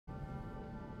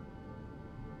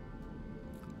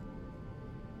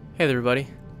Hey there, everybody,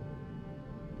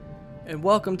 and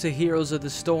welcome to Heroes of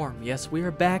the Storm. Yes, we are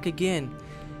back again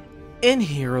in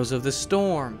Heroes of the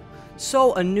Storm.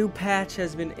 So a new patch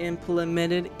has been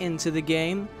implemented into the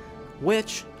game,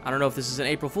 which, I don't know if this is an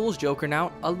April Fool's joke or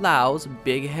not, allows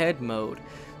Big Head mode.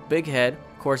 Big Head,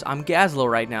 of course, I'm Gazlowe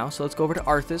right now, so let's go over to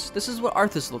Arthas. This is what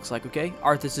Arthas looks like, okay?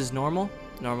 Arthas is normal,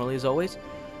 normally as always.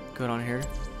 Go down here.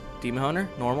 Demon Hunter,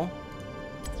 normal.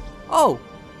 Oh!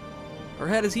 Her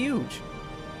head is huge.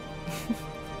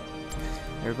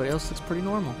 Everybody else looks pretty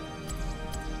normal.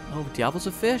 Oh, Diablo's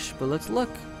a fish, but let's look.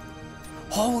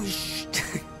 Holy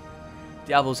shit!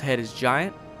 Diablo's head is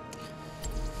giant.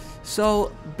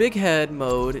 So, Big Head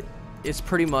mode is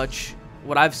pretty much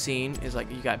what I've seen is like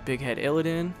you got Big Head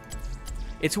Illidan.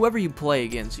 It's whoever you play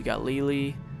against. You got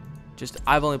Lily.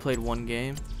 I've only played one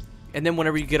game. And then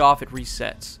whenever you get off, it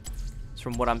resets. It's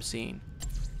from what I'm seeing.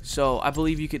 So, I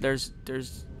believe you could, there's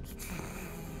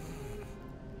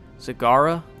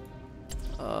Zagara.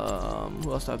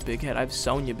 Who else do I have big head? I have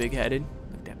Sonya big headed.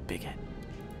 Look at that big head.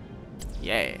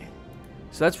 Yeah.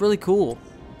 So that's really cool.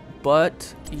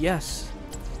 But yes,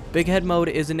 big head mode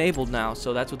is enabled now.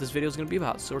 So that's what this video is going to be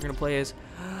about. So we're going to play as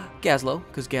Gazlowe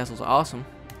because Gazlowe's awesome.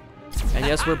 And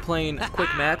yes, we're playing quick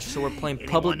match. So we're playing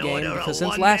public game because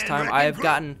since last time I have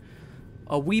gotten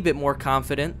a wee bit more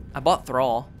confident. I bought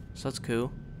Thrall, so that's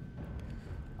cool.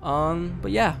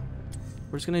 But yeah,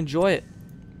 we're just going to enjoy it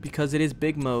because it is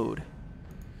big mode.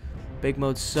 Big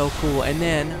mode's so cool. And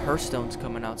then Hearthstone's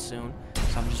coming out soon.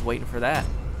 So I'm just waiting for that.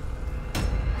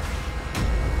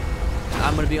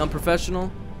 I'm going to be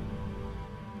unprofessional.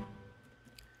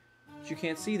 But you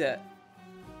can't see that.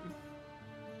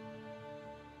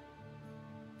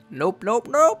 Nope, nope,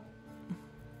 nope.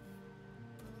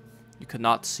 You could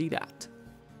not see that.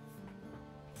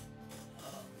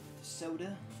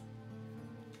 Soda.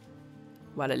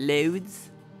 What a loads.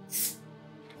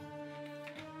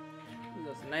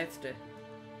 That's nasty.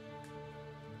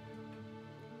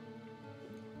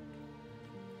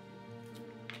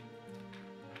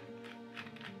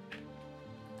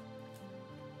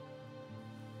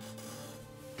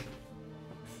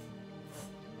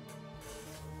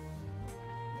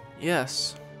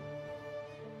 Yes.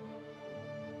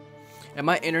 And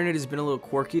my internet has been a little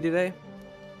quirky today.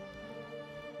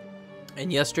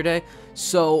 And yesterday.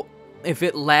 So if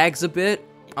it lags a bit,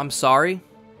 I'm sorry.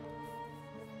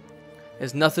 It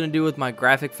has nothing to do with my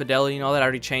graphic fidelity and all that. I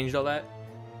already changed all that.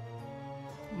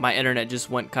 My internet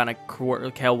just went kind of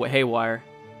haywire.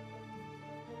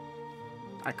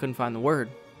 I couldn't find the word.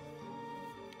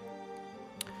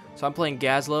 So I'm playing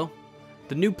Gazlowe.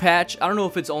 The new patch, I don't know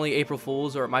if it's only April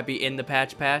Fool's or it might be in the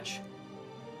patch.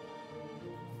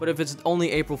 But if it's only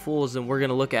April Fool's, then we're going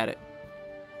to look at it.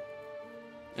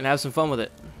 And have some fun with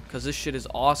it. Because this shit is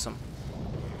awesome.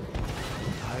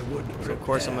 So of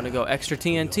course I'm going to go extra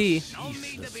TNT.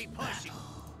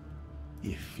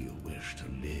 If you wish to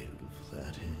live,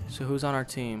 that is. So who's on our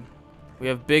team? We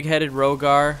have big-headed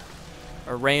Rogar,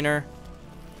 or Raynor.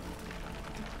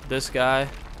 This guy.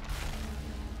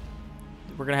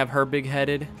 We're going to have her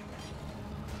big-headed.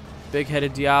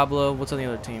 Big-headed Diablo. What's on the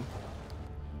other team?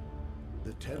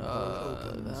 The temple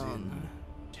opens in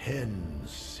 10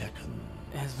 seconds.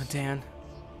 Esmadan.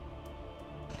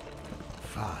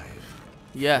 5.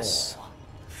 Yes.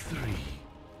 4, 3,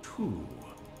 2.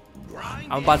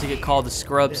 I'm about to get called the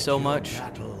scrub so much.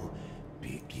 Battle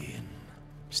begin.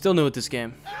 Still new at this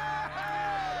game.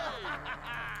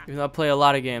 Even though I play a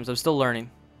lot of games, I'm still learning.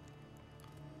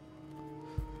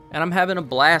 And I'm having a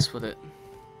blast with it.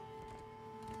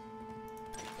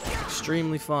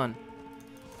 Extremely fun.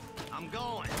 I'm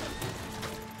going.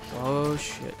 Oh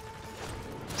shit.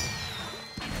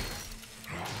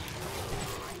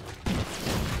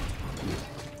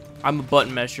 I'm a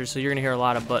button mesher, so you're gonna hear a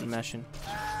lot of button meshing.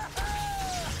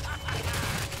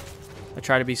 I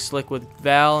tried to be slick with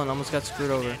Val and almost got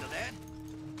screwed over.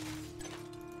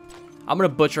 I'm gonna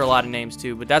butcher a lot of names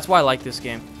too, but that's why I like this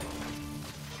game.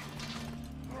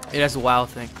 It has a WoW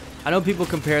thing. I know people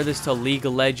compare this to League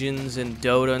of Legends and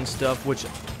Dota and stuff, which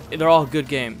they're all good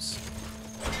games.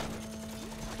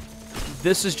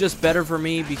 This is just better for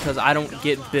me because I don't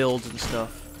get builds and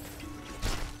stuff.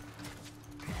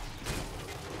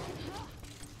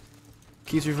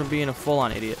 Keeps me from being a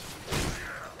full-on idiot.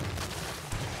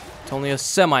 It's only a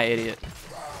semi-idiot.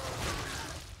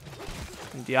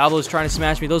 Diablo's trying to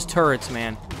smash me. Those turrets,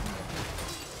 man.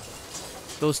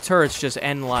 Those turrets just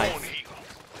end life.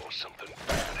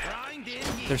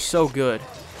 They're so good.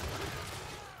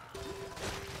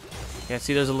 Yeah,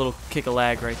 see, there's a little kick of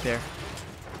lag right there.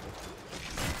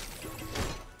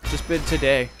 Just been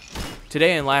today.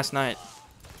 Today and last night.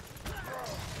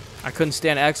 I couldn't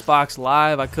stand Xbox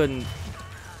Live. I couldn't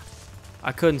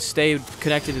stay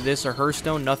connected to this or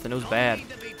Hearthstone. Nothing. It was bad.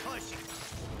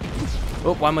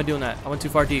 Oh, why am I doing that? I went too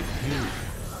far deep.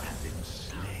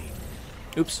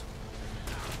 Oops.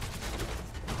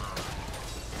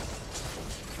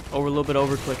 A little bit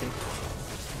over clicking.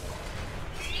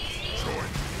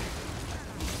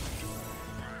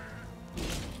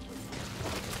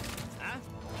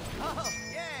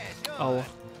 Oh,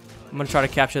 I'm gonna try to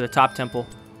capture the top temple.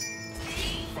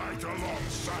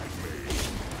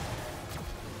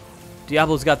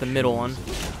 Diablo's got the middle one.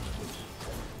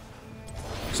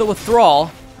 So with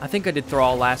Thrall, I think I did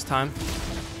Thrall last time.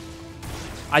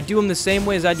 I do him the same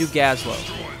way as I do Gazlowe.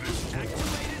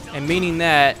 And meaning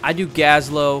that I do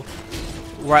Gazlowe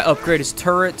where I upgrade his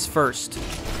turrets first.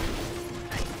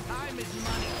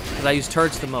 Because I use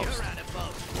turrets the most.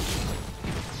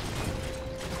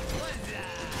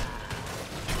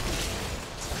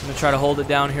 I'm going to try to hold it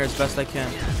down here as best I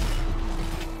can.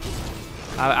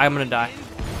 I'm going to die.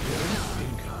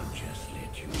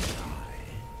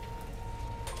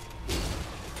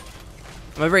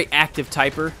 I'm a very active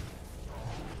typer.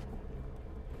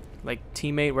 Like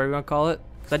teammate, whatever you want to call it.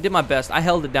 Because I did my best. I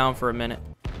held it down for a minute.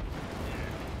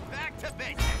 Back to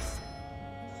basics.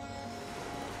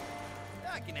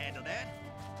 I can handle that.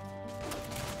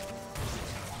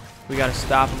 We got to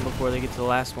stop them before they get to the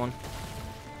last one.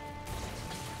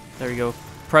 There we go.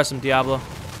 Press him, Diablo.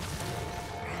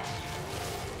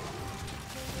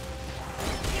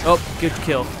 Oh, good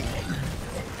kill.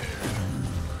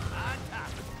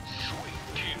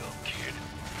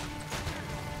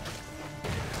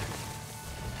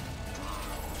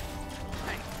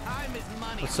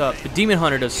 What's up? The Demon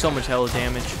Hunter does so much hella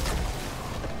damage.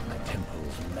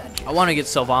 I want to get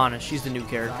Sylvana. She's the new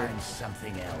character. And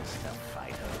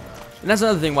that's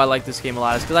another thing why I like this game a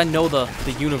lot, is because I know the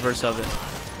universe of it.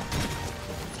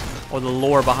 Or the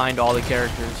lore behind all the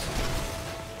characters.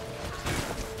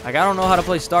 Like, I don't know how to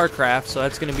play StarCraft, so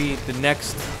that's going to be the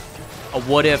next, a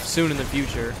what if soon in the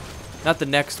future. Not the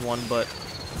next one, but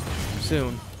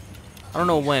soon. I don't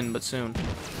know when, but soon.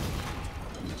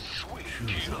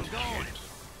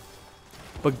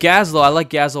 But Gazlowe, I like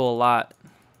Gazlowe a lot.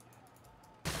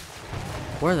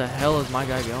 Where the hell is my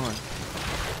guy going?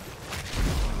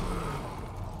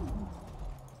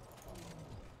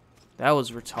 That was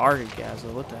retarded,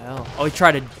 Gazlowe. What the hell? Oh, he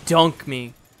tried to dunk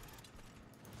me.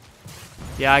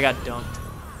 Yeah, I got dunked.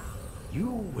 You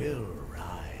will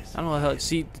rise. I don't know how to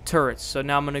see the turrets. So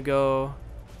now I'm going to go...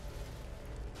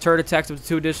 Turret attacks up to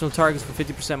 2 additional targets for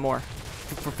 50% more.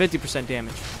 For 50%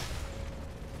 damage.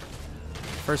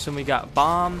 First one we got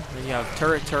bomb, then you have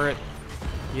turret.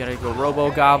 You gotta go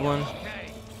Robo Goblin.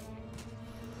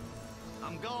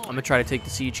 I'm gonna try to take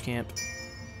the siege camp.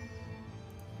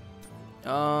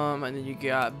 And then you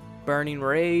got Burning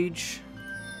Rage.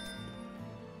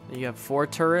 Then you have 4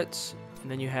 turrets, and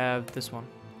then you have this one.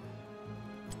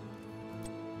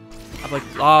 I'm like,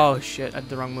 oh shit, I did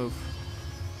the wrong move.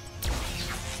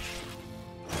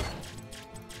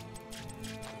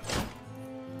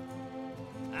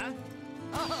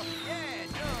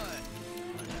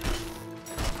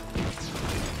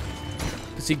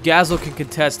 See, Gazlowe can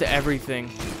contest to everything.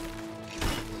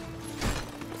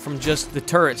 From just the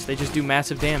turrets, they just do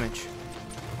massive damage.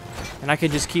 And I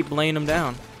can just keep laying them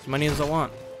down as many as I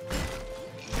want.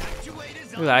 Look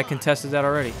at that, I contested that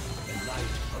already. The light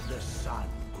of the sun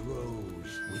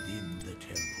grows within the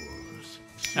temples.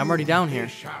 I'm already down here. They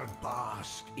shall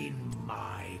bask in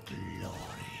my glory.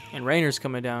 And Rainer's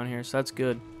coming down here, so that's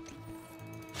good.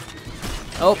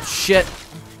 Oh, shit.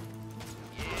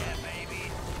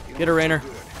 Get her, Rainer.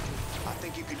 I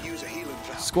think you could use a healing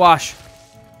drop. Squash.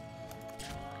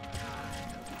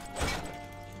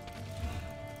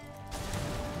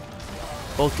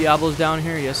 Both Diablos down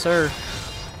here, yes sir.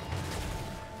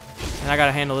 And I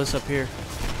gotta handle this up here.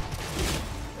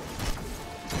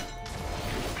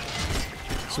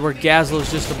 So where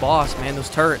Gazlowe's just the boss, man. Those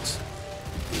turrets,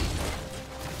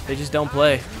 they just don't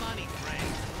play.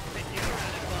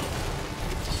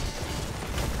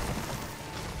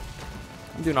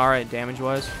 I'm doing alright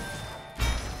damage-wise.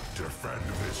 Defend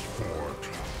this fort.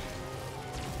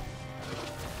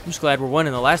 I'm just glad we're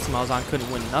winning. The last time I was on,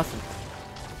 couldn't win nothing.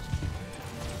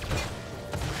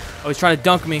 Oh, he's trying to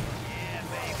dunk me.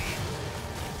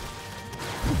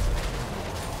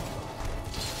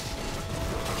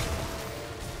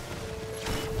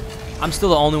 I'm still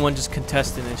the only one just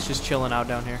contesting this, just chilling out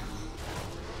down here.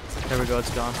 There we go, it's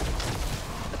gone.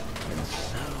 And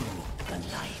so the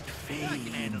light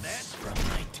fades from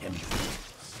my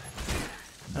temples.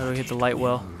 Oh, we hit the light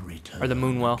well, or the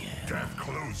moon well. Death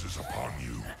closes upon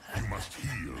you. You must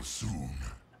heal soon.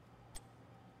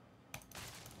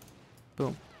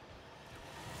 Boom.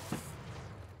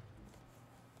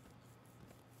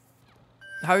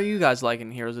 How are you guys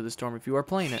liking Heroes of the Storm if you are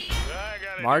playing it?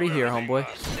 I'm already here, homeboy.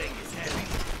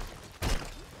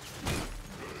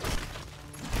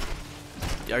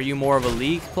 Are you more of a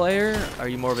League player? Are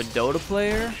you more of a Dota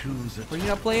player? Or do you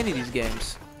not play any of these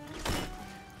games?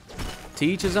 To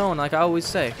each his own, like I always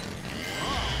say.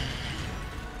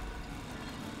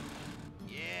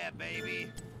 Yeah,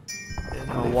 baby.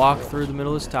 I'm gonna walk through the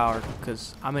middle of this tower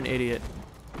because I'm an idiot.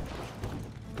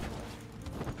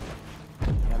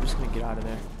 Yeah, I'm just gonna get out of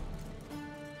there.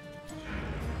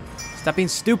 Stop being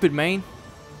stupid, man.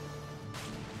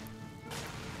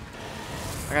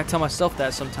 I gotta tell myself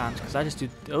that sometimes because I just do.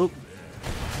 Oh.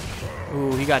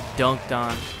 Ooh, he got dunked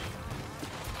on.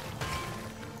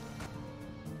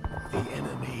 The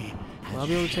enemy Will I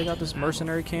be able to take out this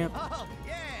mercenary camp? Oh,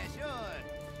 yeah, sure.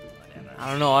 I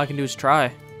don't know. All I can do is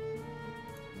try.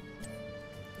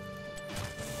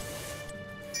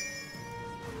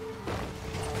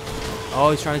 Oh,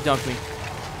 he's trying to dunk me.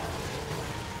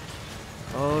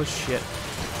 Oh, shit.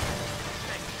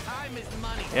 Time is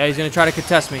money. Yeah, he's going to try to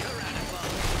contest me.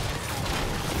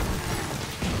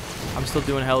 I'm still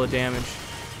doing hella damage.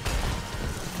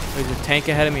 There's a tank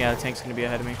ahead of me. Yeah, the tank's going to be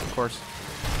ahead of me, of course.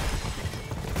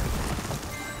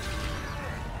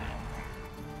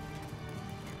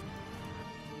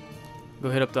 Go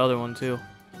hit up the other one, too.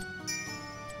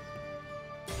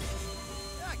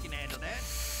 I can handle that.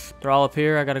 They're all up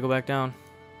here. I got to go back down.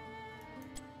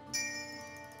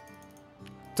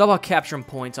 It's all about capturing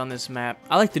points on this map.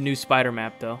 I like the new spider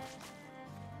map, though.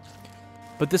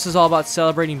 But this is all about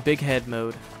celebrating big head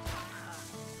mode.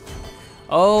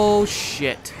 Oh,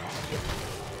 shit.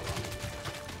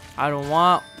 I don't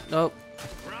want... Nope.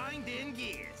 Grind in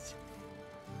gears.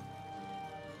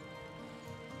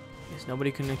 Is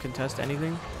nobody can contest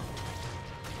anything?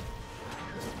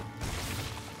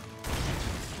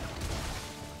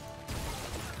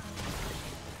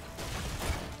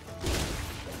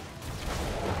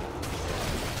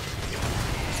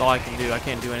 That's all I can do. I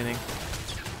can't do anything.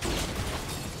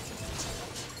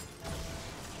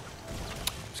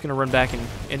 Just gonna run back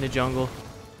in the jungle.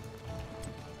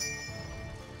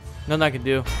 Nothing I can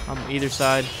do. I'm on either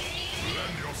side.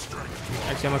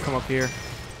 Actually, I'm gonna come up here.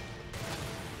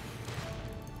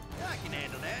 I can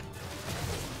handle that.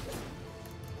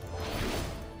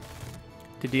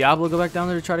 Did Diablo go back down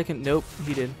there to try to nope,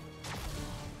 he did.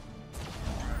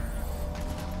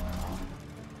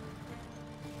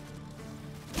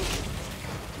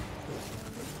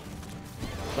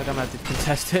 Like I'm gonna have to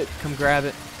contest it. Come grab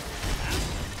it.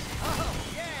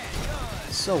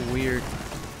 It's so weird.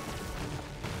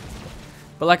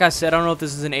 But like I said, I don't know if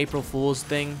this is an April Fool's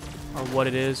thing or what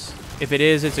it is. If it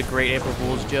is, it's a great April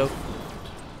Fool's joke.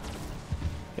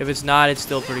 If it's not, it's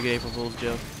still a pretty good April Fool's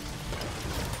joke.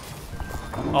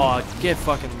 Oh, get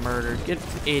fucking murdered. Get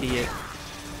idiot.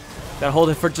 Gotta hold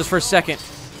it for just for a second.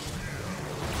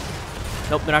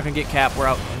 Nope, they're not gonna get cap. We're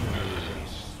out.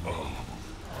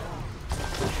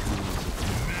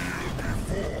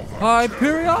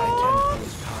 Hyperion!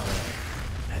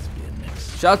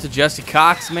 Shout out to Jesse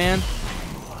Cox, man.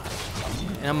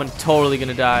 And I'm totally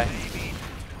gonna die.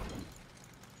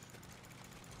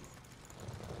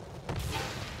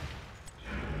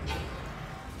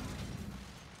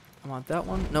 I want that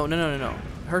one. No.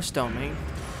 Hearthstone, man.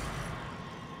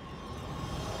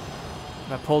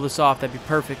 If I pull this off, that'd be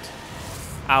perfect.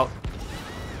 Out.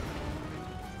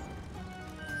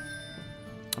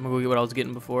 I'm gonna go get what I was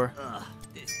getting before.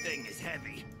 This thing is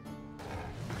heavy.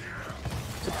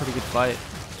 It's a pretty good fight.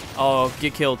 Oh,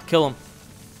 get killed. Kill him.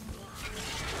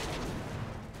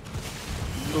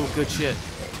 Ooh, good shit.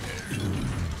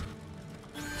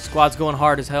 Squad's going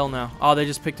hard as hell now. Oh, they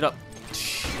just picked it up.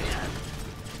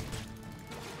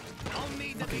 Don't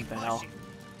need to be Fucking hell. pushing.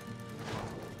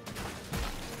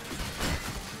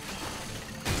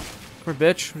 Come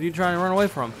here, bitch. What are you trying to run away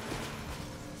from?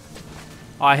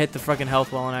 Oh, I hit the fucking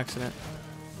health wall on accident.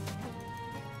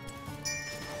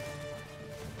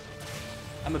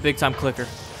 I'm a big time clicker.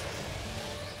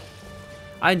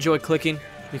 I enjoy clicking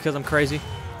because I'm crazy.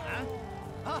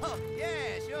 Huh? Oh,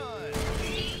 yeah,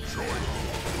 sure.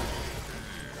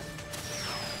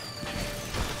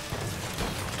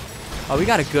 Oh, we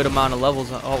got a good amount of levels.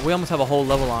 Oh, we almost have a whole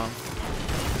level on them.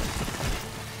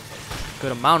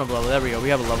 Good amount of level. There we go. We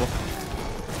have a level.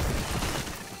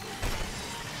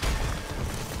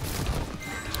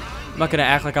 I'm not gonna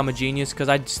act like I'm a genius because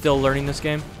I'm still learning this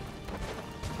game.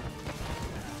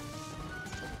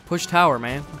 Push tower,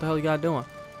 man. What the hell you got doing?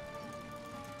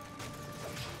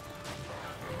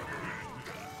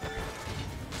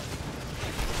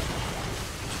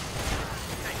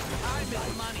 Time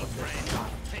is money, friend.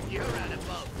 You're out of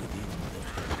boat.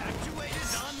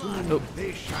 Actuators online. Oh.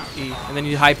 E. And then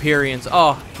you Hyperions.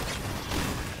 Oh.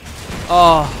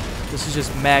 Oh. This is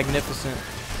just magnificent.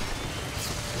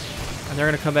 And they're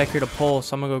going to come back here to pull,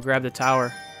 so I'm going to go grab the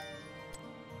tower.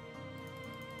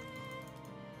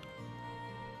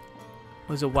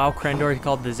 What is it, WoW Krendor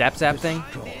called the Zap Zap thing?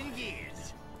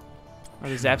 Or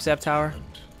the Zap Zap tower?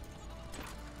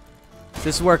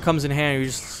 This is where it comes in handy.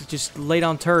 You just lay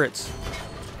down turrets.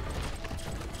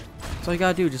 That's all you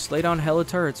gotta do. Just lay down hella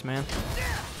turrets, man.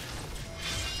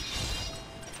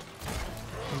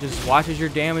 And just watch as your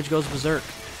damage goes berserk.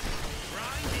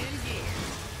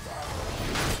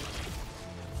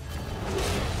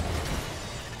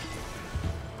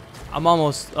 I'm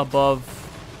almost above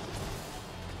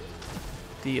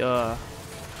the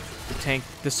tank,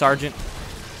 the Sergeant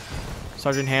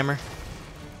Hammer.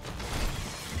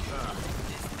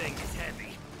 This thing is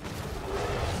heavy.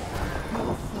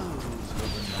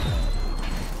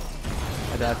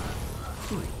 I died.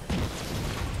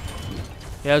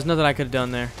 Yeah, there's nothing I could have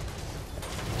done there.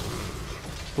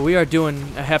 But we are doing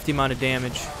a hefty amount of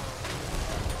damage.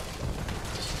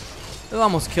 It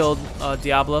almost killed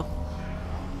Diablo.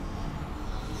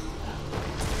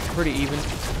 Pretty even. You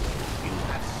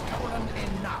have stolen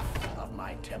enough of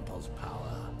my temple's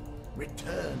power.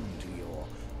 Return to your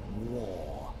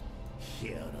war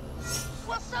heroes.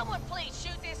 Will someone please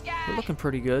shoot this guy? We're looking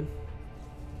pretty good.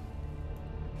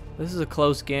 This is a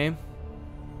close game.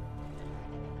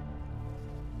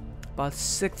 About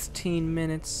 16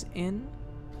 minutes in.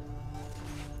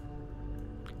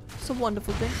 It's a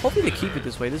wonderful thing. Hopefully they keep it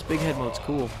this way. This big head mode's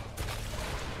cool.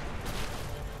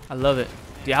 I love it.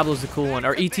 Diablo's the cool one.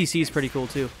 Or ETC is pretty cool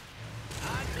too.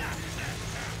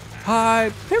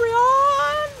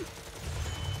 Hyperion!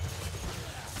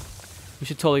 We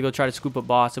should totally go try to scoop a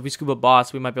boss. If we scoop a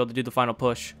boss, we might be able to do the final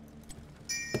push.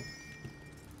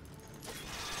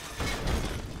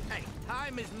 Hey,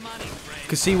 time is money, friend.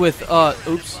 Cause see with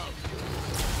oops.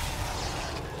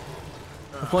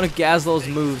 With one of Gazlo's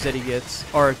moves that he gets,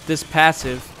 or this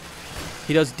passive,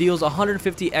 he deals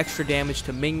 150 extra damage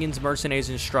to minions, mercenaries,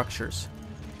 and structures.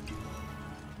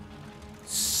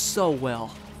 So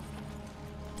well.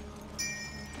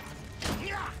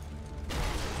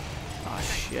 Oh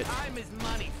shit. Time is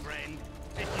money, friend.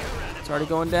 It's already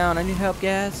going down. I need help,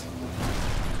 Gaz.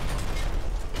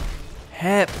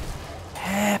 Help.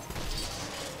 Help.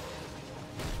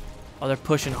 Oh, they're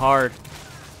pushing hard.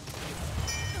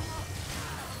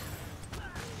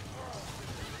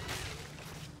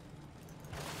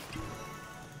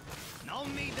 No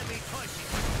need to be pushing.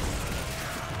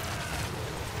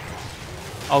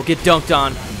 Oh, get dunked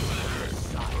on.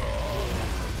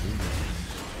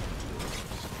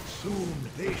 Soon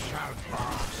they shall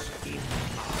pass in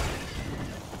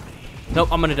Nope,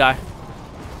 I'm gonna die.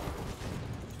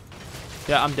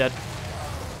 Yeah, I'm dead.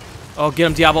 Oh, get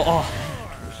him, Diablo. Oh.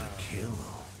 kill.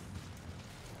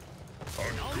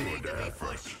 No need to be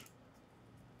pushing.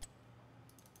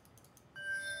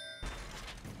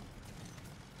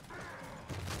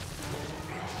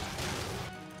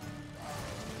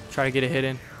 Try to get a hit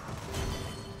in.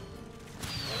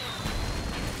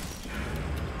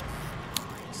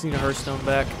 Just need a Hearthstone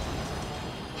back.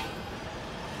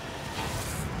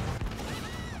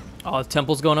 Oh, the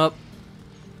temple's going up.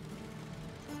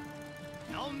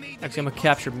 No need to Actually, be I'm gonna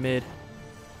capture mid.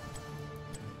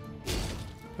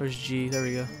 There's G. There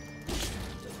we go.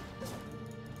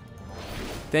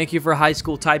 Thank you for high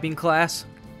school typing class.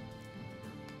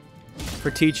 For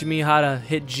teaching me how to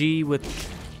hit G with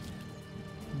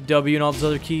W and all those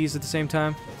other keys at the same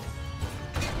time.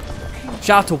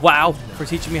 Shout out to WoW for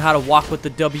teaching me how to walk with the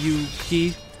W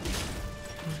key.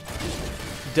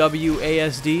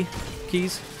 WASD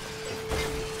keys.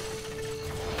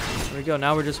 There we go.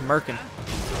 Now we're just murking.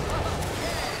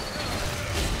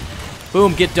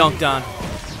 Boom, get dunked on.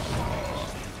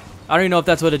 I don't even know if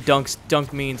that's what a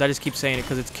dunk means. I just keep saying it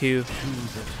because it's Q.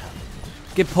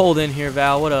 Get pulled in here,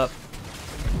 Val. What up?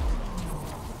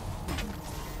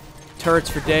 Turrets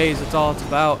for days. That's all it's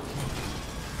about.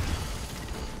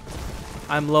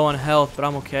 I'm low on health, but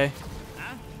I'm okay.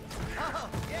 Oh,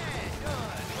 yeah, sure.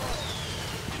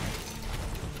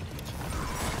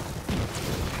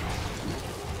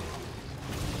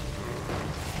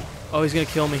 Oh, he's gonna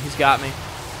kill me. He's got me.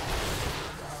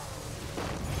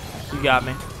 He got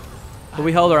me. But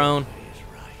we held our own.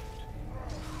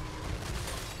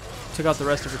 Took out the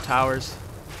rest of her towers.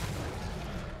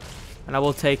 And I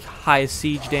will take high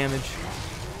siege damage.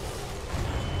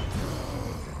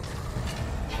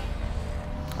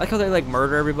 I like how they like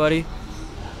murder everybody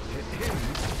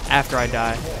after I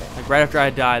die. Like right after I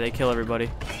die, they kill everybody.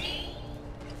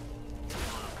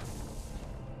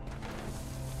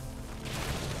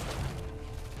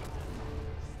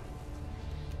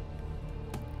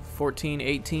 14,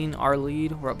 18, our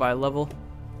lead. We're up by a level.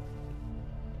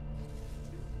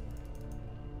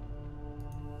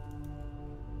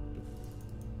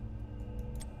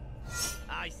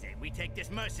 I say we take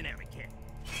this mercenary kid.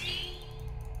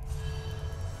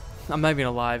 I'm not even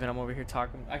alive and I'm over here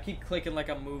talking. I keep clicking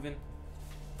like I'm moving.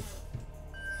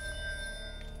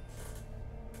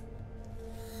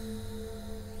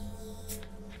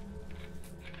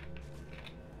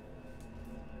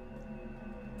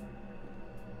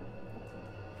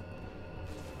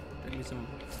 Give me some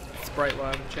Sprite while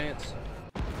I have a chance.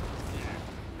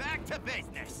 Back to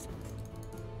business.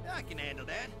 I can handle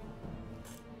that.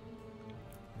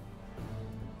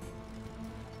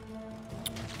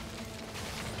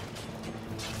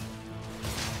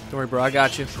 Don't worry, bro. I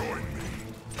got you. Come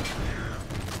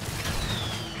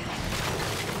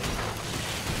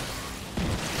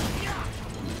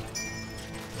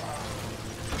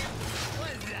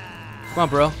on,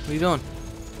 bro. What are you doing?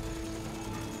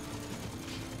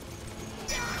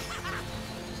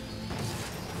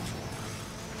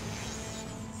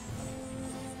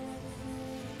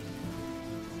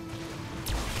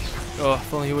 Oh,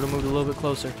 if only he would have moved a little bit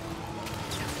closer.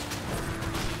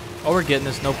 Oh, we're getting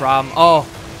this, no problem. Oh,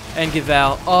 and get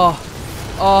Val. Oh,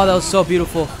 oh, that was so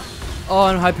beautiful. Oh,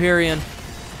 and Hyperion.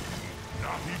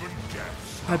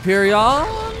 Hyperion.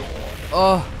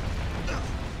 Oh,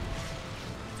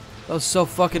 that was so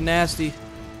fucking nasty.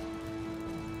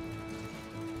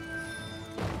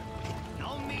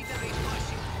 No need to be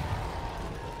pushing.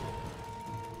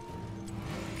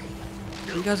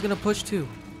 Are you guys gonna push too?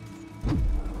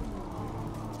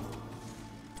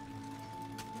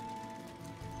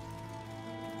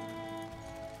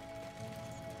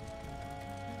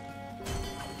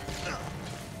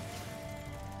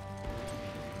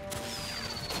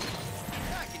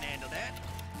 I can handle that.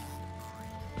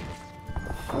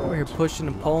 We're here pushing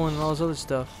and pulling and all this other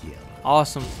stuff.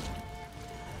 Awesome.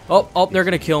 Oh, oh, they're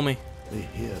gonna kill me. The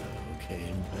hero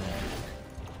came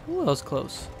back. Ooh, that was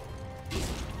close.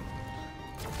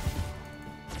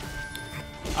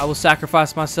 I will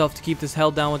sacrifice myself to keep this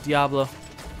held down with Diablo.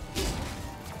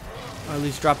 Or at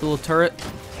least drop the little turret.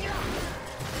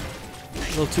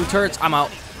 Little 2 turrets. I'm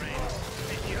out.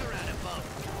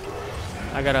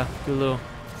 I gotta do a little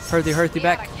hurthy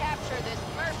back. Capture this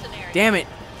mercenary. Damn it.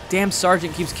 Damn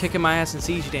Sergeant keeps kicking my ass in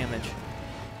siege damage.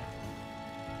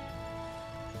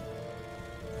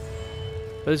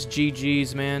 But it's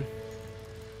GG's, man.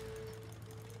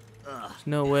 There's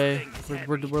no way.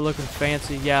 We're looking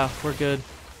fancy. Yeah, we're good.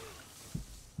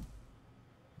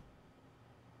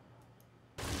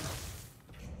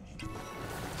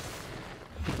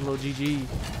 A little GG.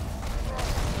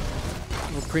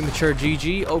 A little premature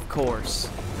GG, of course.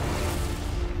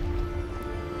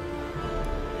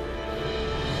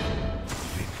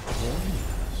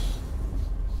 Victorious.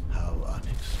 How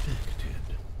unexpected.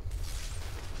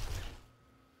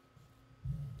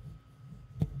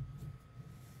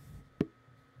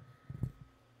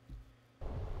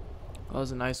 That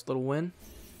was a nice little win.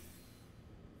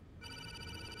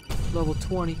 Level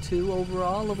 22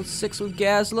 overall. Level 6 with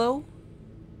Gazlowe.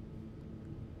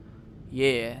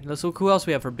 Yeah. Let's look who else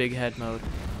we have for big head mode.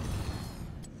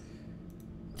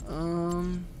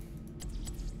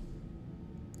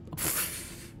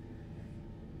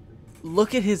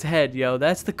 Look at his head, yo.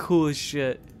 That's the coolest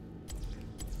shit.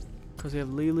 Because we have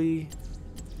Lily.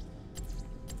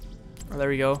 Oh, there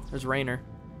we go. There's Raynor.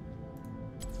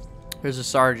 There's a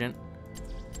sergeant.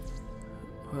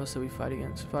 Who else did we fight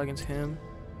against? We fought against him.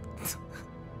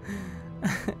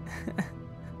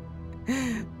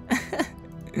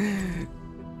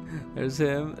 There's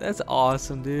him. That's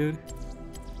awesome, dude.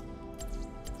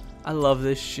 I love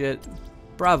this shit.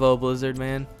 Bravo, Blizzard,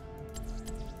 man.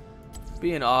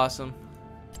 Being awesome.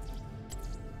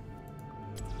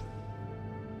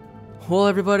 Well,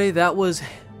 everybody, that was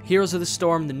Heroes of the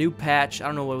Storm, the new patch. I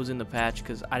don't know what was in the patch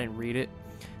because I didn't read it.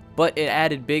 But it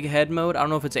added big head mode. I don't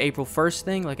know if it's an April 1st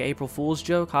thing, like an April Fool's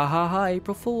joke. Ha ha ha,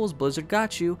 April Fools, Blizzard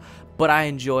got you. But I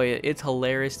enjoy it. It's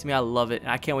hilarious to me. I love it.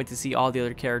 And I can't wait to see all the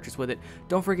other characters with it.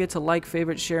 Don't forget to like,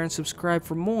 favorite, share, and subscribe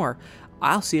for more.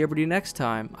 I'll see everybody next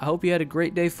time. I hope you had a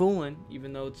great day fooling,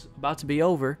 even though it's about to be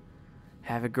over.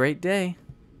 Have a great day.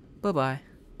 Bye-bye.